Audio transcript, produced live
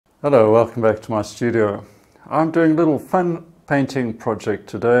Hello, welcome back to my studio. I'm doing a little fun painting project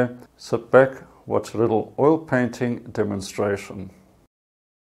today. Sit back, watch a little oil painting demonstration.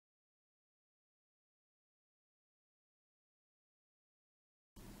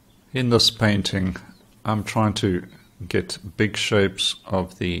 In this painting, I'm trying to get big shapes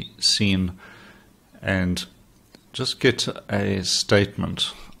of the scene and just get a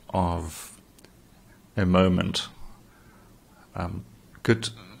statement of a moment. Good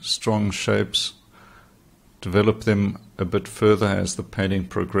strong shapes, develop them a bit further as the painting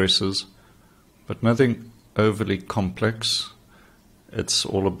progresses, but nothing overly complex. It's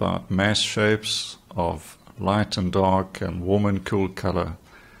all about mass shapes of light and dark and warm and cool color,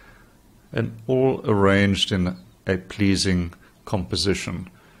 and all arranged in a pleasing composition,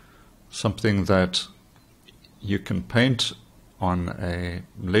 something that you can paint on a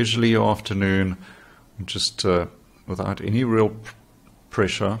leisurely afternoon, just without any real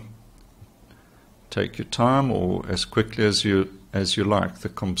pressure. Take your time, or as quickly as you like. The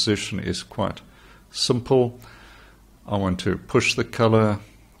composition is quite simple. I want to push the color,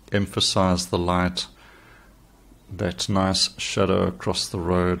 emphasize the light. That nice shadow across the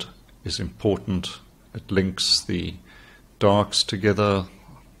road is important. It links the darks together,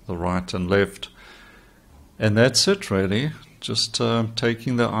 the right and left. And that's it really, just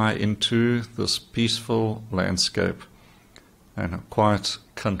taking the eye into this peaceful landscape and a quiet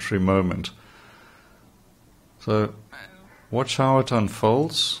country moment. So watch how it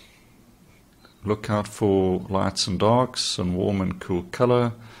unfolds. Look out for lights and darks and warm and cool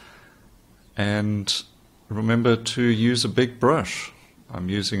color. And remember to use a big brush. I'm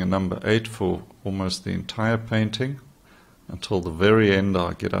using a number 8 for almost the entire painting. Until the very end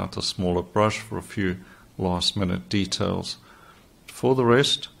I get out a smaller brush for a few last minute details. For the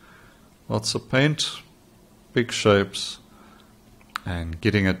rest, lots of paint, big shapes, and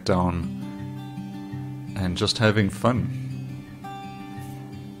getting it down and just having fun.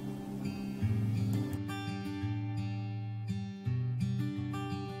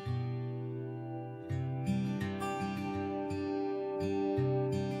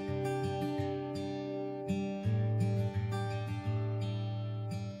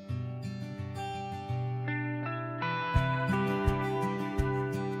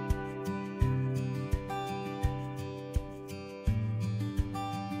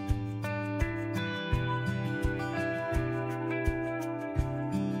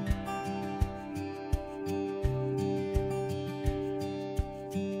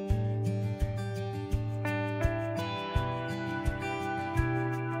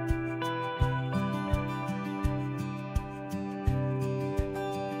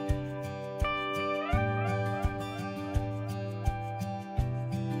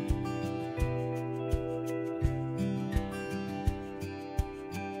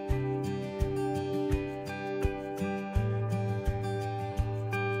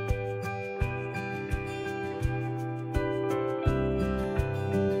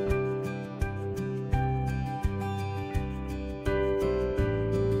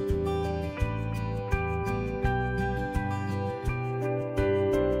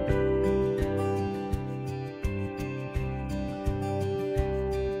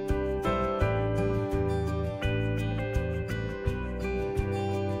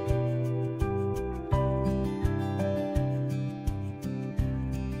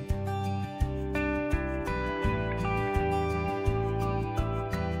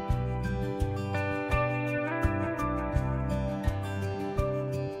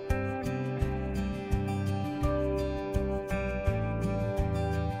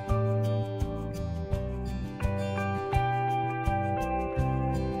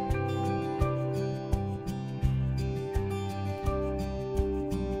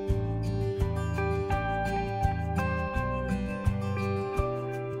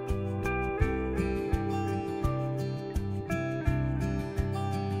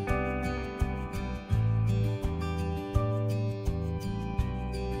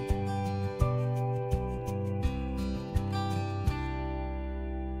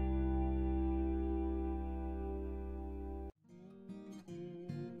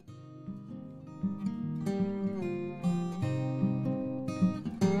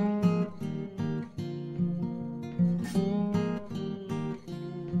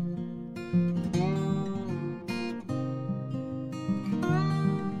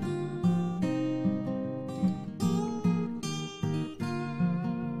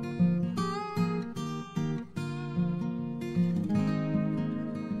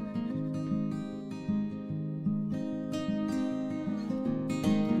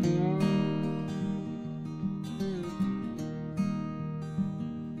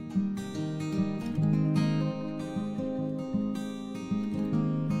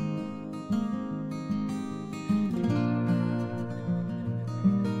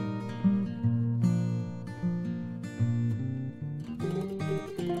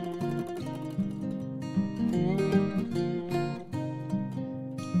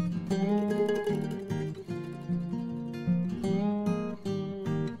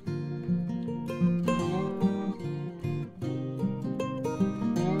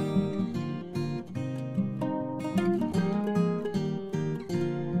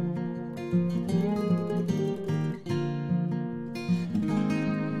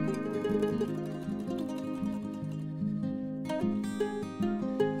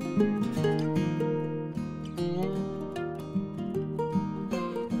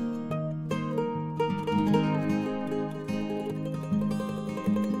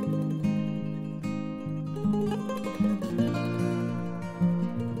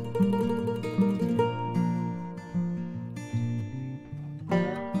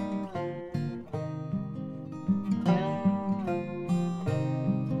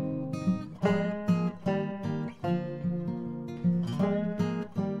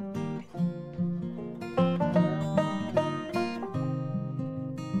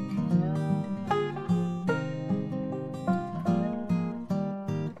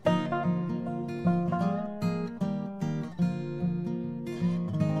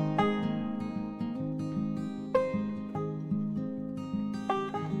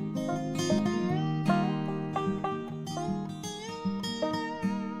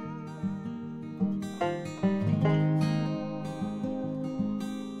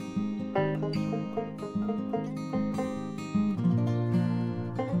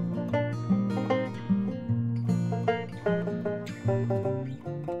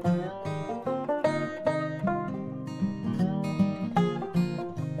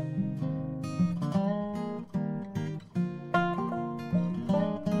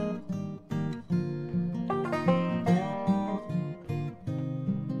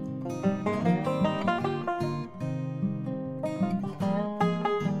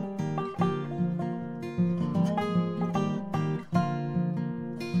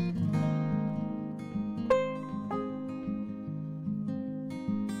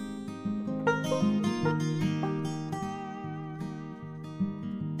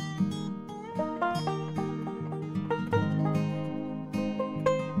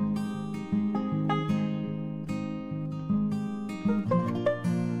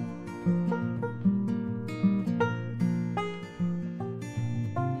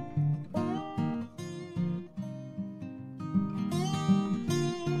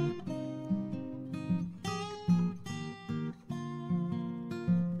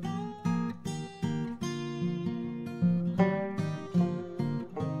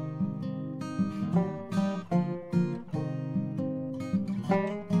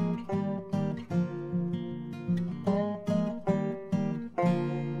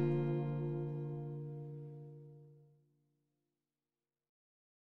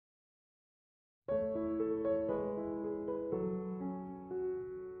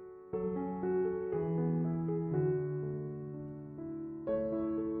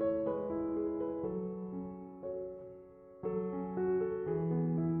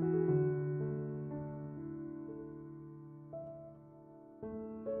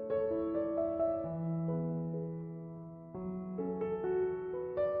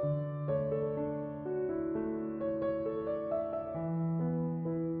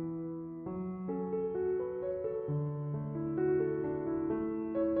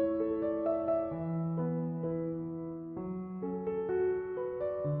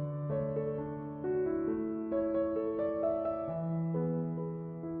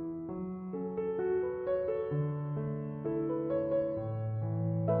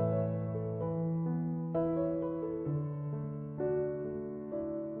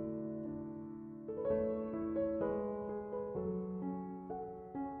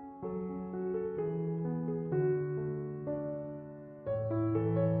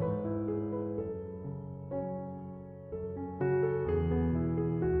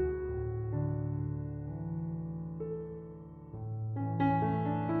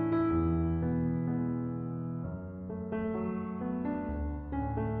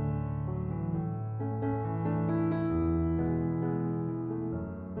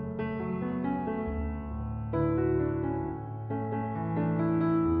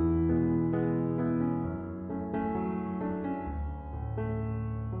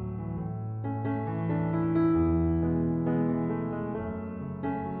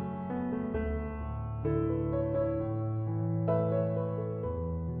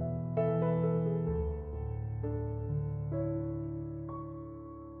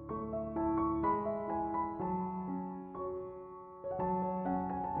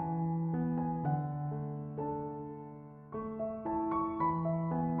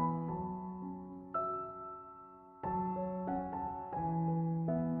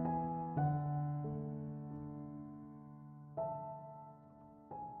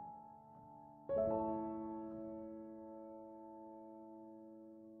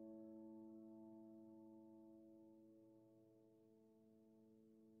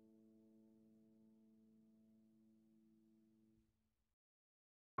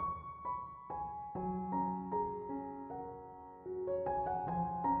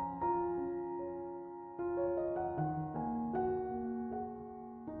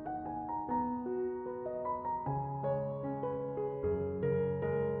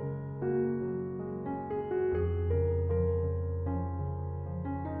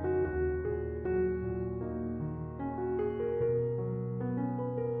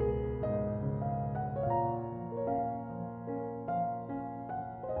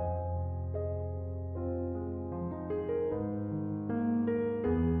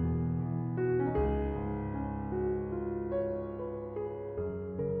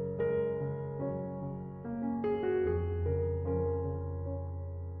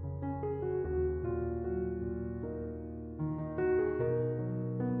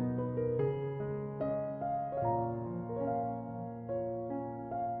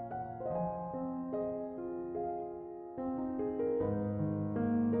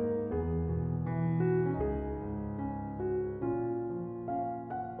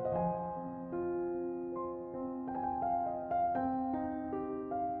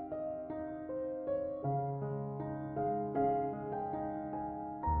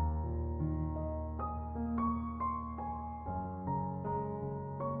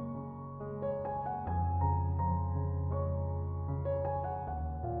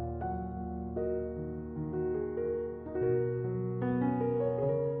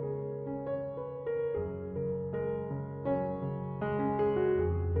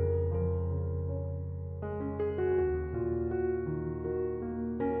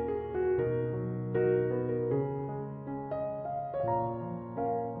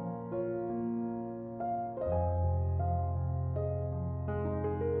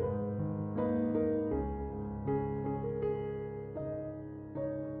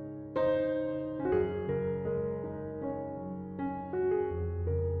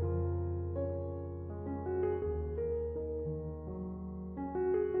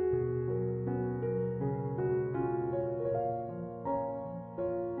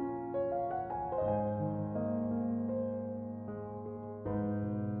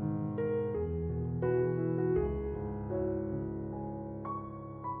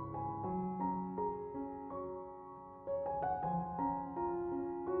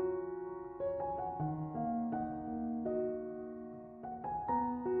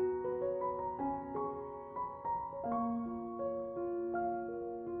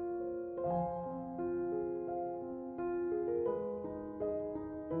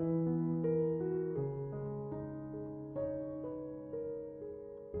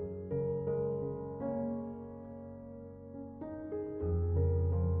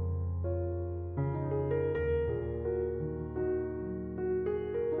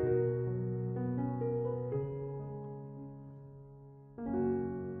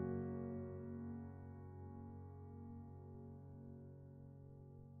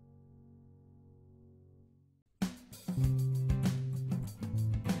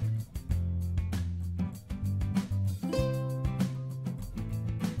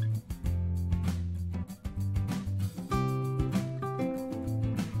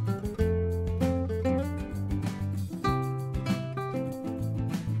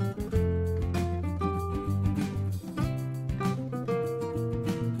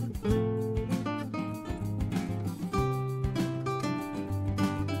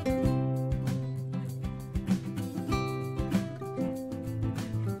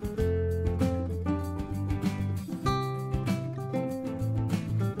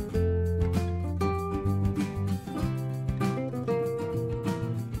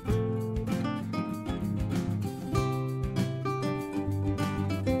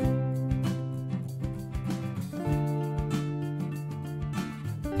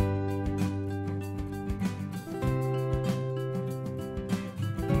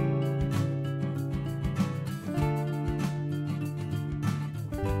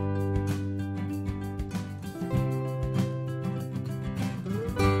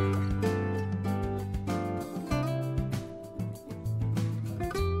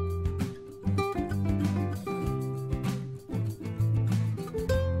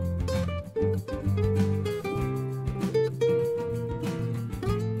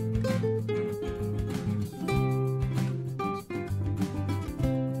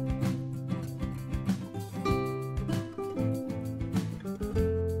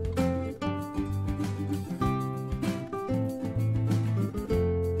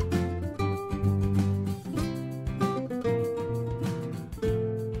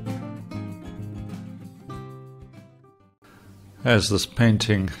 As this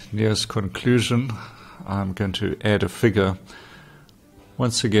painting nears conclusion, I'm going to add a figure,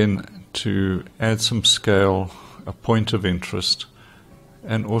 once again to add some scale, a point of interest,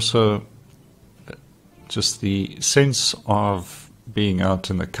 and also just the sense of being out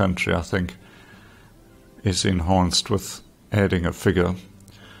in the country, I think, is enhanced with adding a figure.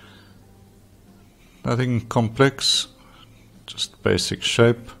 Nothing complex, just basic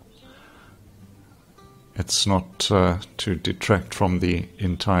shape. It's not to detract from the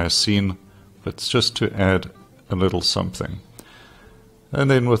entire scene, but it's just to add a little something. And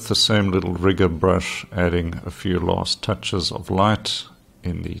then with the same little rigger brush, adding a few last touches of light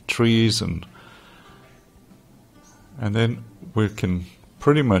in the trees, and then we can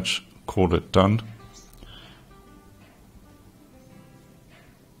pretty much call it done.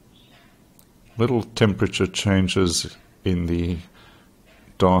 Little temperature changes in the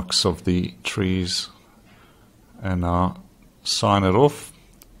darks of the trees, and now sign it off,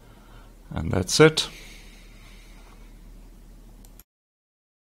 and that's it.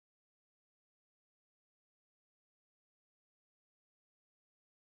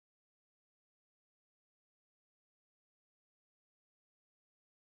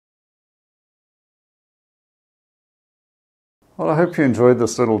 Well, I hope you enjoyed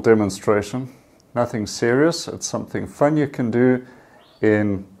this little demonstration. Nothing serious, it's something fun you can do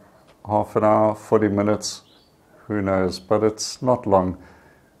in half an hour, 40 minutes, who knows, but it's not long.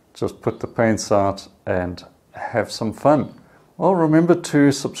 Just put the paints out and have some fun. Well, remember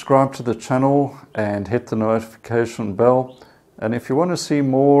to subscribe to the channel and hit the notification bell. And if you want to see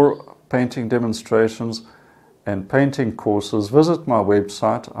more painting demonstrations and painting courses, visit my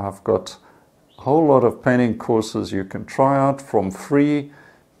website. I've got a whole lot of painting courses you can try out, from free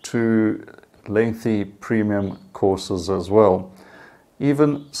to lengthy premium courses as well.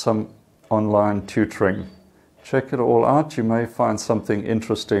 Even some online tutoring. Check it all out. You may find something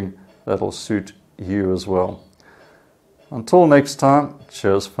interesting that'll suit you as well. Until next time,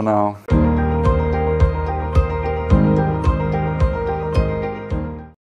 cheers for now.